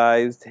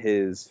ostracized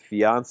his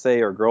fiance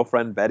or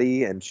girlfriend,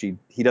 Betty, and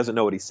he doesn't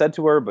know what he said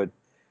to her, but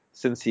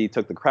since he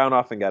took the crown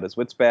off and got his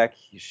wits back,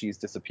 she's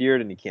disappeared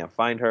and he can't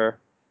find her,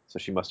 so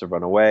she must have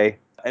run away.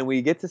 And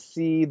we get to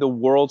see the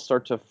world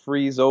start to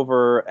freeze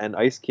over and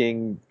Ice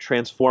King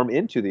transform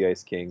into the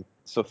Ice King.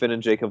 So Finn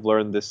and Jake have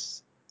learned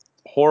this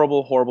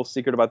horrible, horrible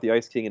secret about the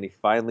Ice King, and he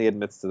finally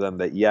admits to them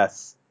that,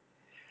 yes,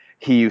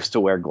 he used to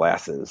wear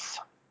glasses.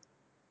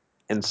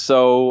 And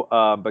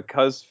so,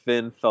 because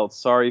Finn felt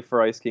sorry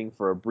for Ice King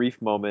for a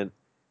brief moment,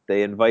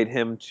 they invite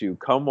him to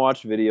come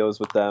watch videos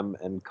with them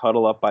and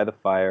cuddle up by the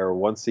fire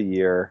once a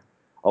year,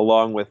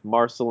 along with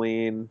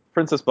Marceline,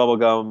 Princess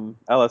Bubblegum,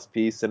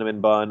 LSP,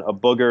 Cinnamon Bun, a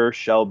booger,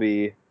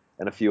 Shelby,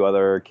 and a few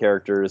other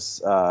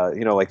characters,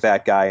 like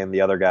that guy and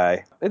the other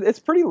guy. It's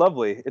pretty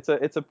lovely. It's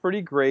a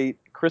pretty great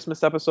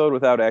Christmas episode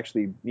without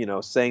actually,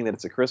 saying that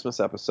it's a Christmas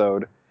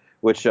episode,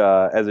 which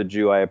as a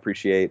Jew I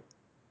appreciate.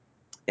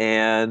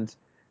 And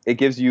it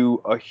gives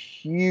you a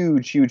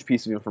huge, huge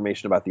piece of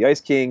information about the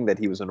Ice King, that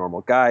he was a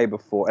normal guy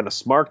before, and a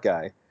smart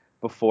guy,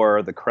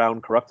 before the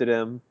crown corrupted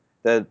him,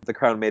 that the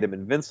crown made him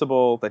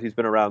invincible, that he's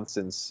been around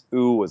since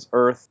Oo was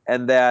Earth,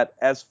 and that,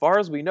 as far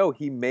as we know,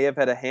 he may have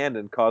had a hand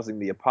in causing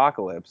the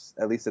apocalypse.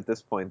 At least at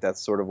this point, that's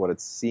sort of what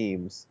it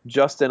seems.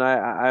 Justin,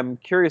 I'm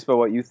curious about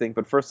what you think,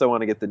 but first I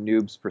want to get the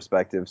noob's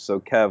perspective. So,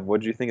 Kev,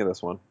 what did you think of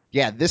this one?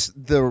 Yeah,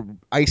 the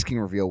Ice King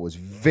reveal was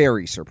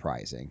very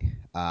surprising.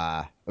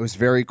 It was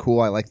very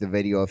cool. I like the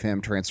video of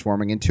him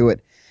transforming into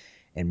it.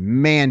 And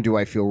man, do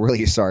I feel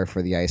really sorry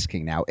for the Ice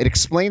King now. It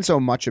explains so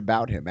much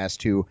about him as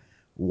to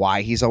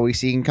why he's always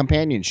seeking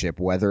companionship,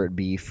 whether it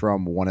be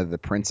from one of the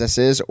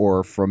princesses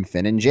or from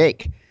Finn and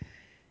Jake.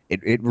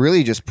 It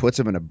really just puts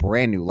him in a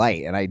brand new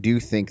light. And I do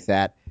think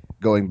that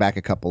going back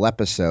a couple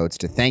episodes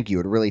to thank you,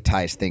 it really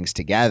ties things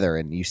together.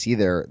 And you see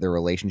their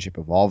relationship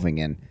evolving.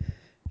 And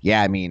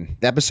yeah, I mean,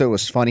 the episode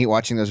was funny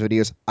watching those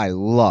videos. I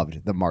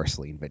loved the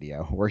Marceline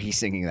video where he's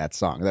singing that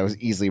song. That was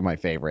easily my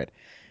favorite.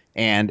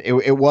 And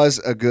it was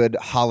a good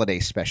holiday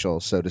special,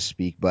 so to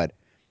speak. But,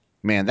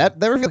 man, that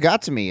reveal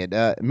got to me.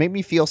 It made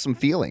me feel some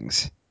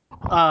feelings.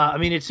 I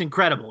mean, it's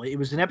incredible. It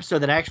was an episode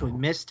that I actually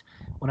missed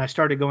when I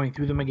started going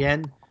through them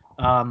again,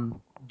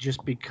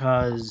 just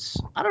because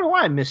I don't know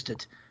why I missed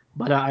it,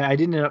 but I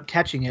didn't end up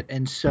catching it.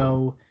 And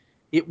so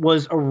it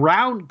was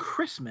around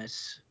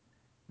Christmas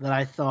that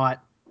I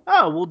thought,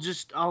 oh,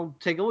 I'll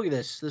take a look at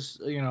this.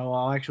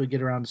 I'll actually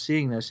get around to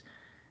seeing this.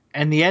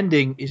 And the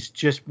ending is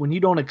just, when you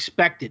don't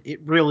expect it, it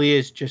really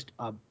is just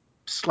a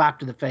slap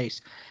to the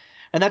face.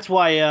 And that's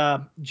why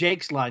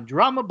Jake's line,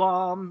 drama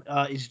bomb,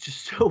 is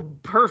just so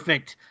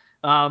perfect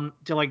to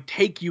like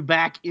take you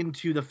back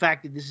into the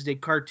fact that this is a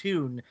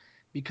cartoon,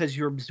 because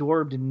you're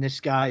absorbed in this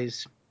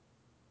guy's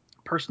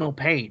personal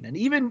pain. And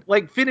even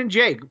like Finn and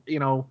Jake,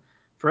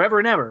 forever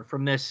and ever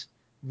from this,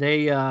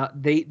 they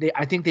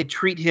I think they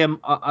treat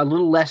him a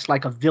little less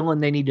like a villain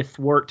they need to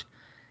thwart,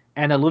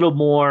 and a little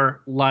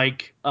more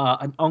like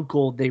an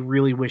uncle they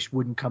really wish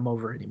wouldn't come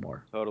over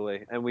anymore.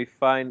 Totally.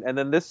 And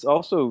then this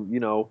also,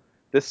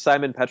 this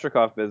Simon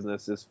Petrikov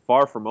business is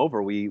far from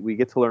over. We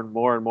get to learn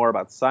more and more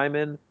about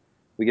Simon.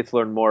 We get to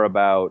learn more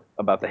about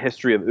the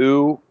history of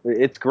Oo.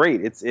 It's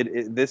great.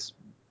 This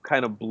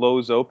kind of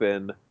blows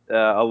open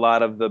a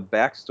lot of the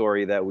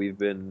backstory that we've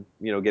been,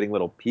 getting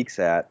little peeks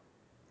at.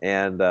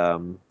 And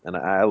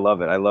I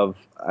love it.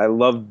 I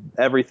love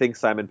everything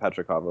Simon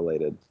Petrikov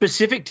related.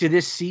 Specific to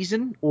this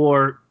season,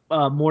 or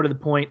more to the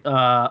point?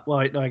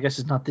 I guess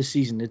it's not this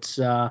season. It's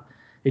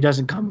it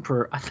doesn't come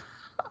for.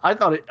 I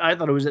thought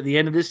it was at the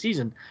end of this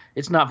season.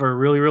 It's not for a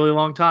really, really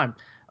long time.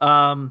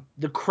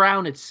 The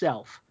crown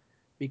itself,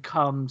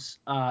 becomes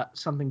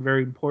something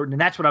very important.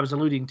 And that's what I was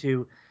alluding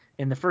to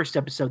in the first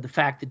episode, the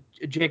fact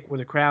that Jake wore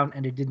the crown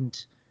and it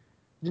didn't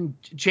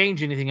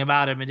change anything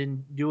about him. It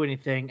didn't do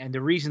anything. And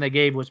the reason they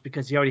gave was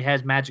because he already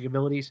has magic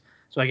abilities.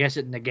 So I guess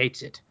it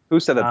negates it.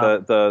 Who said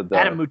that? The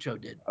Adam Mucho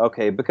did.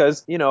 Okay,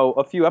 because,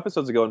 a few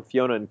episodes ago in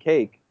Fiona and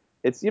Cake,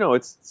 it's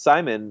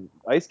Simon,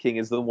 Ice King,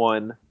 is the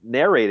one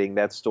narrating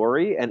that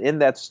story. And in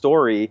that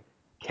story,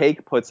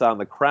 Cake puts on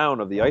the crown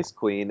of the Ice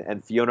Queen,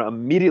 and Fiona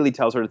immediately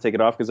tells her to take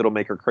it off because it'll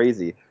make her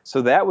crazy.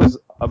 So that was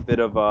a bit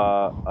of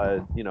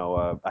a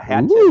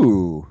hat tip.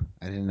 Ooh,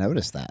 I didn't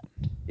notice that.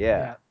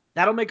 Yeah.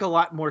 That'll make a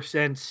lot more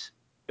sense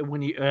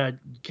when you,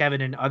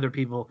 Kevin and other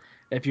people,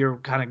 if you're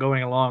kind of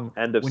going along.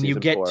 End of when season you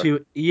get 4.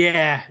 to,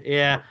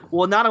 yeah.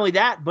 Well, not only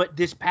that, but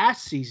this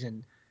past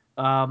season,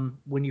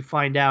 when you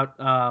find out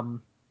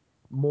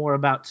more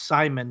about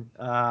Simon,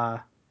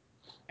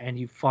 and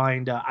you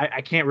find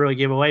I can't really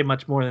give away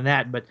much more than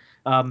that, but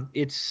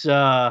it's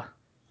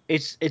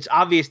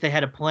obvious they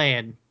had a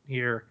plan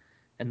here,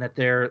 and that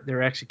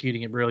they're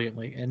executing it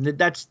brilliantly. And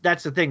that's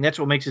the thing. That's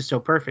what makes it so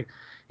perfect,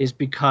 is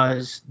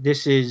because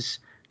this is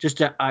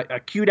just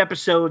a cute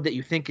episode that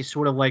you think is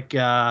sort of like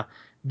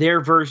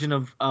their version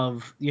of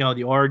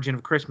the origin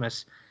of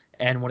Christmas,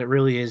 and what it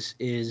really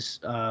is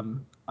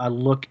a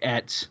look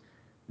at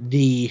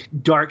the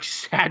dark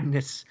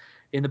sadness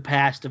in the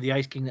past of the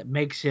Ice King that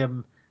makes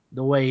him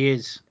the way he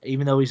is,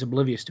 even though he's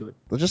oblivious to it.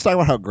 Let's just talk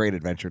about how great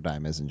Adventure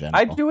Time is in general.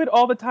 I do it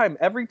all the time.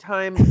 Every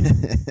time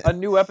a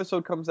new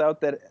episode comes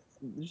out, that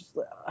just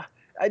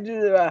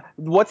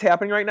what's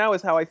happening right now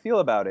is how I feel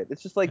about it.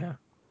 It's just like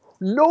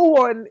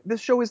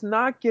this show is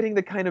not getting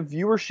the kind of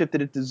viewership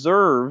that it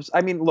deserves.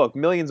 I mean, look,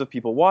 millions of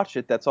people watch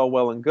it. That's all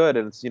well and good,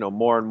 and it's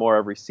more and more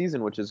every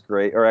season, which is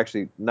great. Or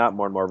actually, not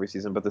more and more every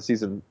season, but the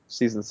season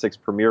 6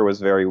 premiere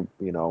was very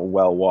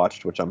well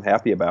watched, which I'm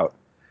happy about.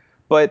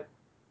 But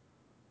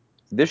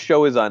this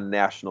show is on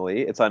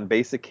nationally. It's on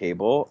basic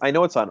cable. I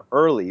know it's on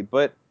early,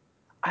 but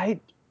I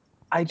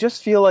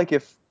just feel like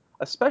if,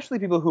 especially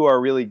people who are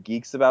really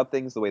geeks about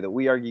things, the way that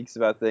we are geeks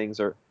about things,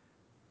 or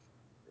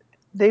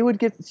they would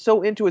get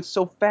so into it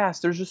so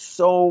fast. There's just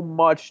so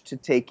much to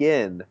take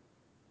in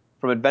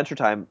from Adventure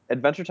Time.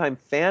 Adventure Time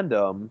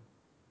fandom,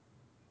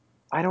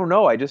 I don't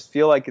know. I just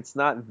feel like it's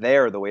not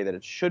there the way that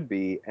it should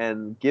be.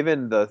 And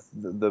given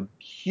the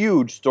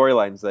huge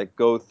storylines that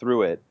go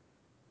through it,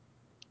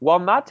 while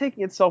not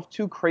taking itself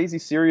too crazy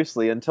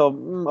seriously until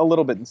a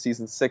little bit in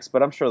season 6,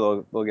 but I'm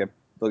sure they'll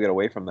get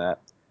away from that.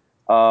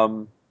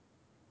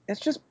 It's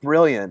just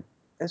brilliant.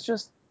 It's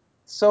just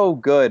so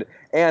good.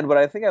 And what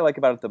I think I like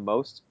about it the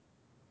most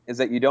is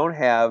that you don't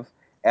have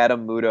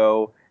Adam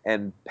Muto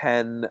and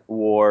Penn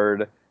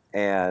Ward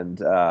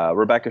and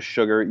Rebecca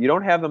Sugar. You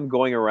don't have them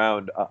going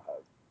around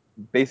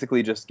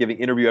basically just giving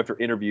interview after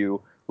interview,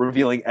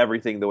 revealing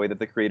everything the way that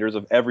the creators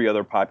of every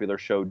other popular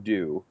show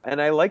do.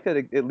 And I like that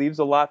it leaves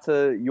a lot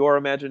to your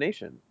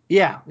imagination.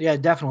 Yeah,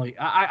 definitely.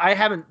 I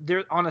haven't,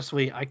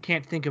 honestly, I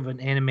can't think of an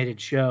animated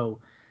show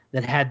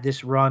that had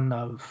this run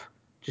of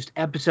just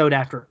episode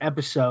after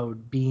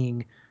episode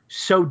being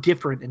so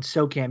different and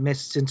so can't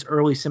miss since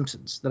early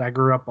Simpsons that I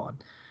grew up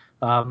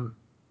on.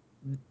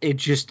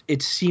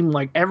 It seemed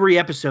like every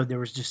episode there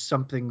was just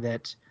something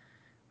that,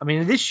 I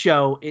mean, in this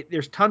show,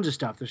 there's tons of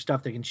stuff. There's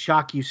stuff that can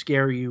shock you,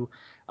 scare you,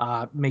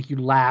 make you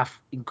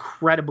laugh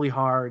incredibly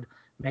hard,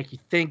 make you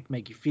think,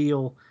 make you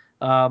feel.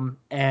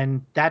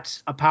 And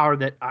that's a power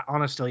that,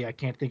 honestly, I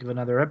can't think of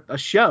another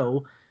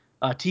show,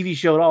 TV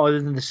show at all,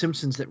 other than The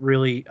Simpsons, that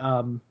really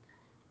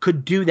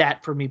could do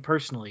that for me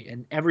personally.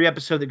 And every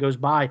episode that goes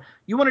by,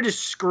 you want to just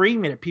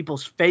scream it at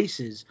people's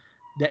faces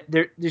that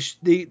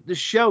the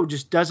show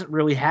just doesn't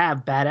really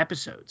have bad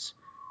episodes.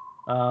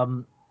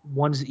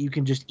 Ones that you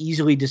can just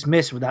easily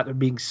dismiss without there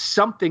being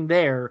something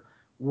there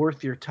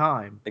worth your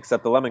time.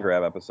 Except the Lemon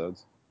Grab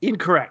episodes.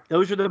 Incorrect.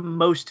 Those are the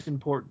most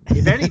important.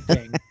 If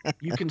anything,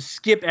 you can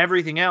skip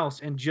everything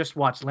else and just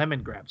watch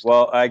Lemon Grab stuff.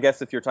 Well, I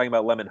guess if you're talking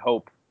about Lemon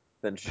Hope,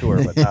 then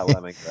sure, but not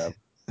Lemon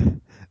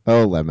Grab.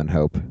 Oh, Lemon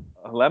Hope.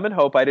 Lemon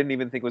Hope I didn't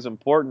even think was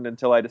important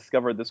until I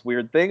discovered this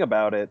weird thing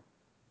about it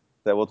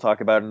that we'll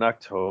talk about in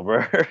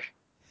October.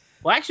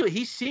 Well, actually,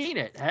 he's seen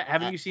it.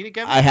 Haven't you seen it,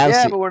 Kevin? I have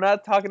yeah, seen. but we're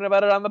not talking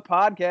about it on the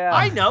podcast.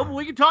 I know, but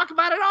we can talk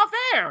about it off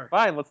air.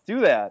 Fine, let's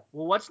do that.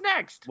 Well, what's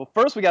next? Well,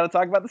 first we got to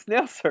talk about the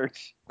snail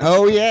search.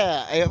 Oh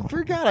yeah, I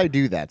forgot I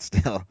do that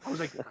still. I was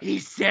like,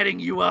 he's setting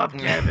you up,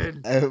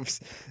 Kevin.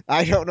 Oops.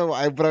 I don't know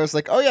why, but I was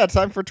like, oh yeah,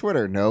 time for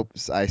Twitter. Nope,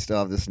 I still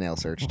have the snail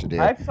search to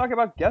do. I have to talk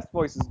about guest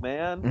voices,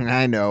 man.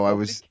 I know.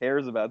 Nobody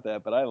cares about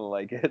that, but I don't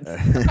like it.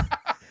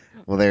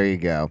 Well, there you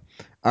go.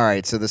 All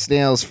right, so the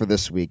snails for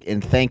this week.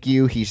 And thank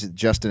you. He's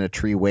just in a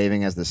tree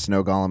waving as the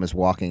snow golem is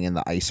walking in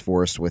the ice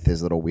forest with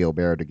his little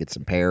wheelbarrow to get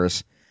some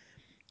pears.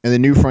 In the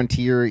New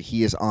Frontier,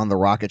 he is on the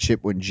rocket ship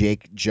when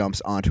Jake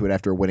jumps onto it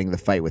after winning the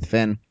fight with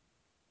Finn.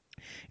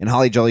 In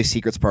Holly Jolly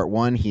Secrets Part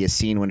 1, he is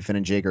seen when Finn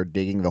and Jake are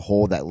digging the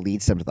hole that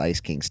leads them to the Ice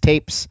King's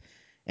tapes.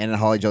 And in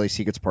Holly Jolly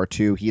Secrets Part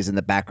 2, he is in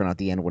the background at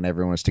the end when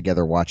everyone is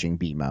together watching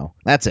BMO.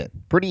 That's it.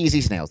 Pretty easy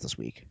snails this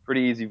week.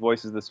 Pretty easy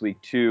voices this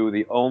week, too.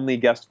 The only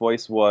guest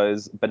voice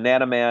was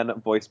Banana Man,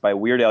 voiced by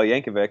Weird Al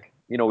Yankovic.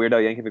 You know, Weird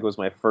Al Yankovic was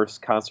my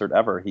first concert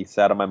ever. He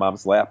sat on my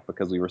mom's lap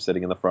because we were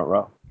sitting in the front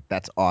row.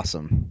 That's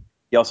awesome.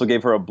 He also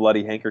gave her a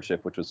bloody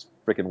handkerchief, which was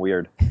freaking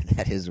weird.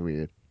 That is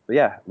weird. But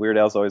yeah, Weird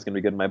Al's always going to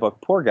be good in my book.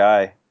 Poor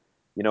guy.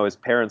 You know, his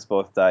parents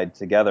both died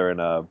together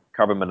in a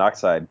carbon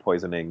monoxide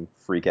poisoning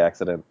freak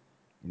accident.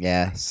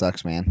 Yeah,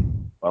 sucks,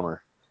 man.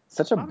 Bummer.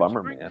 Such a Why would bummer,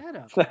 you bring man. that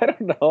up? I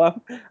don't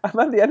know. I'm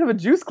at the end of a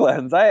juice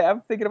cleanse.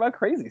 I'm thinking about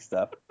crazy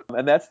stuff.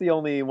 And that's the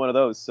only one of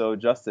those. So,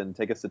 Justin,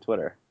 take us to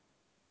Twitter.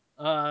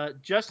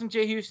 Justin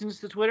J. Houston's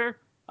the Twitter.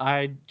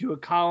 I do a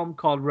column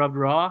called Rubbed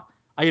Raw.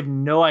 I have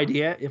no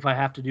idea if I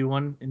have to do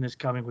one in this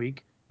coming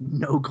week.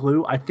 No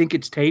clue. I think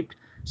it's taped,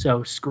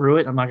 so screw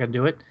it. I'm not going to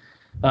do it.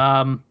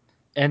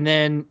 And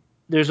then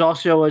there's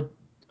also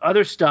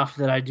other stuff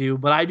that I do,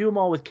 but I do them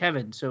all with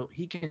Kevin, so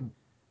he can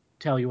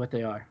tell you what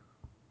they are.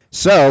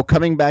 So,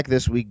 coming back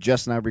this week,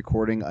 Justin and I are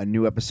recording a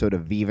new episode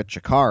of Viva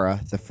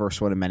Chikara, the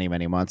first one in many,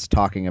 many months,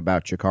 talking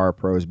about Chikara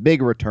Pro's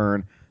big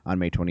return on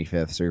May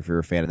 25th. So if you're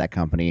a fan of that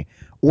company,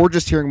 or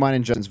just hearing mine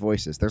and Justin's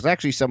voices, there's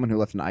actually someone who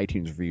left an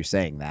iTunes review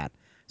saying that.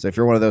 So if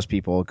you're one of those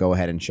people, go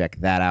ahead and check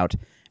that out.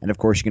 And of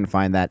course, you can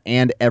find that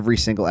and every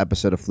single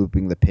episode of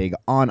Flooping the Pig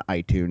on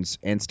iTunes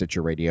and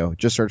Stitcher Radio.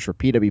 Just search for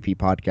PWP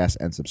Podcast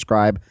and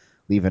subscribe.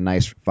 Leave a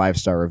nice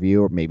 5-star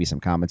review or maybe some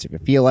comments if you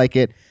feel like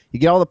it. You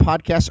get all the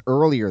podcasts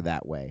earlier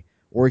that way.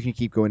 Or you can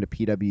keep going to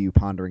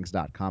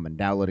pwponderings.com and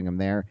downloading them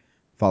there.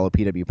 Follow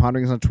PW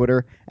Ponderings on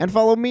Twitter, and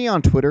follow me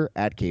on Twitter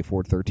at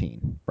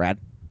K413. Brad?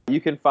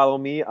 You can follow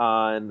me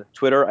on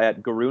Twitter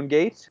at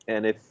Garoongate,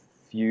 and if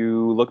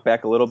you look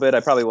back a little bit, I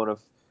probably won't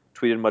have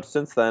tweeted much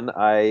since then.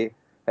 I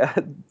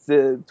had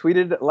live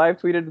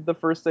tweeted the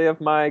first day of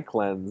my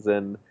cleanse,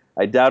 and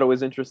I doubt it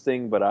was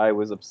interesting, but I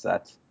was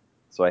upset.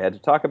 So I had to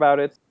talk about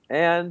it.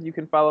 And you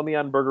can follow me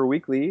on Burger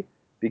Weekly,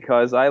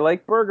 because I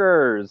like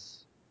burgers.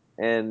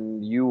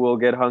 And you will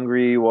get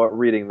hungry while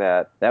reading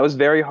that. That was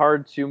very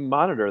hard to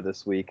monitor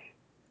this week,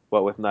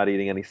 what with not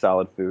eating any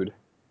solid food.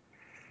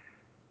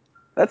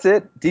 That's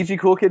it. DG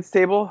Cool Kids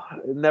Table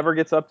never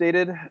gets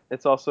updated.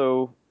 It's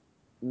also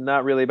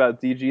not really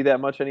about DG that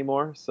much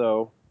anymore,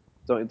 so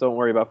don't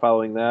worry about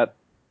following that.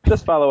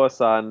 Just follow us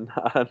on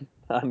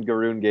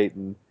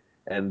Garoongate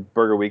and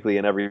Burger Weekly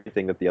and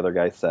everything that the other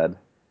guy said.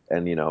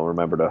 And,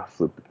 remember to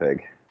floop the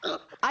pig.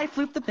 I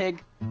flooped the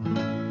pig.